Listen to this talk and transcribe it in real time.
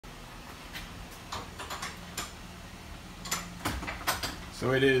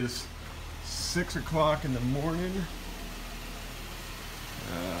So it is 6 o'clock in the morning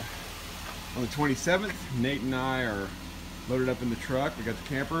on the 27th. Nate and I are loaded up in the truck. We got the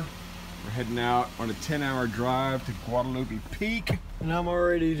camper. We're heading out on a 10-hour drive to Guadalupe Peak. And I'm all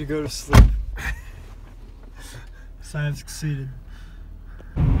ready to go to sleep. So I have succeeded.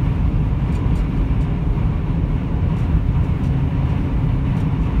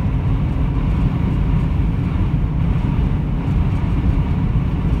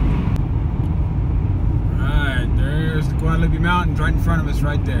 Guadalupe Mountains right in front of us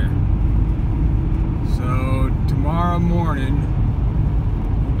right there. So tomorrow morning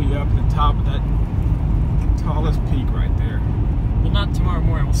we'll be up at the top of that tallest peak right there. Well, not tomorrow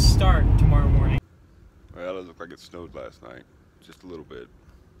morning. We'll start tomorrow morning. Well, it looked like it snowed last night. Just a little bit.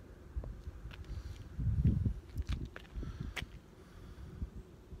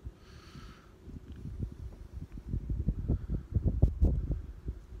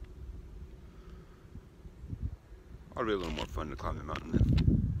 Ought to be a little more fun to climb the mountain then.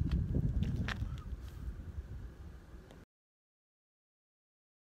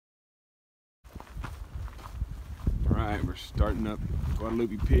 Alright, we're starting up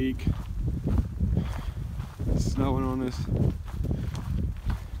Guadalupe Peak. It's snowing on us.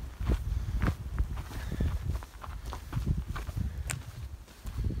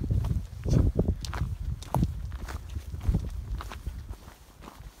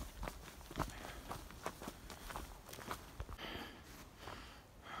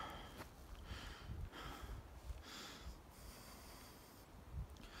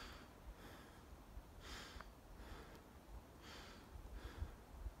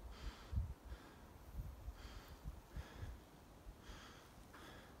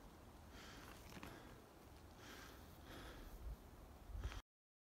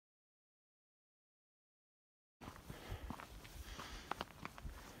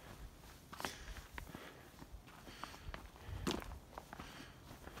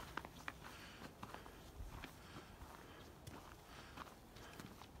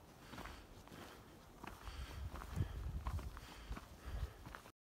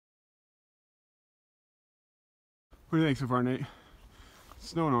 What do you think so far, Nate? It's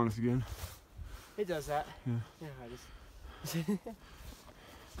snowing on us again. It does that. Yeah. Yeah, I just. Plenty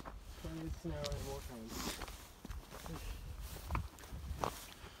of snow and more coming.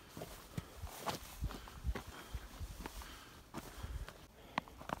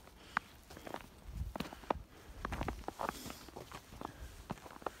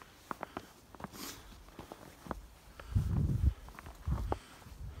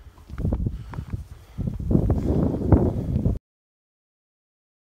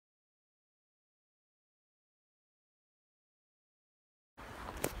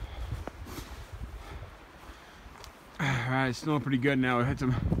 Alright, it's snowing pretty good now. We had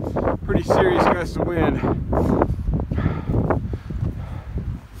some pretty serious gusts of wind.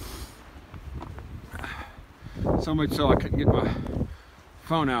 So much so I couldn't get my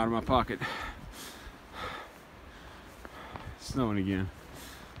phone out of my pocket. It's snowing again.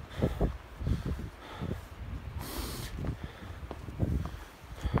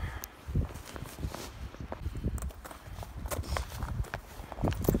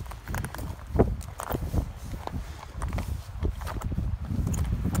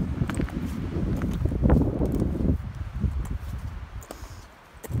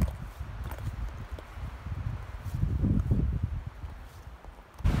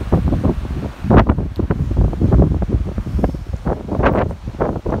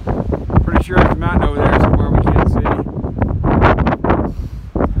 Sure, there's a mountain over there somewhere we can't see.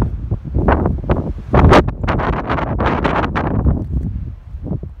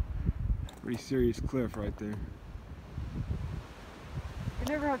 Pretty serious cliff right there. You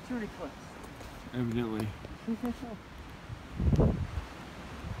never have too many cliffs. Evidently.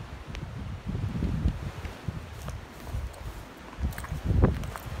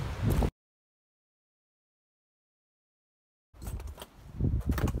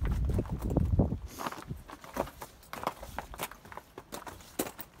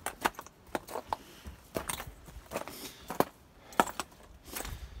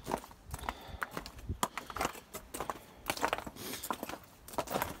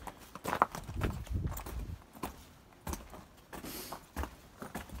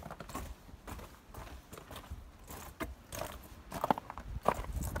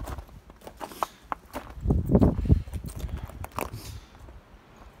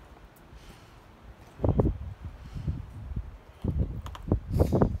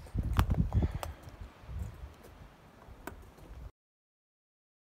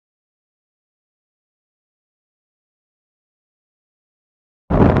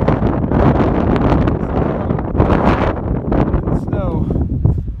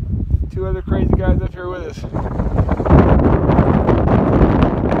 two other crazy guys up here with us.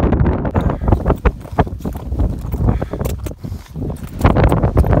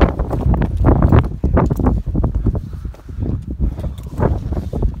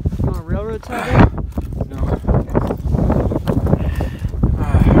 On railroad tie there? No.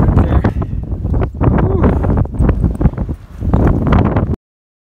 Right there. Whew.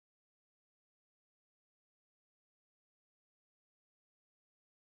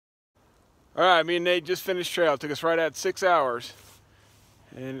 All right, me and Nate just finished trail. It took us right at 6 hours.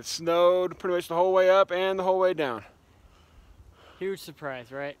 And it snowed pretty much the whole way up and the whole way down. Huge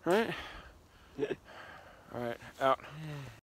surprise, right? Right? All right, out.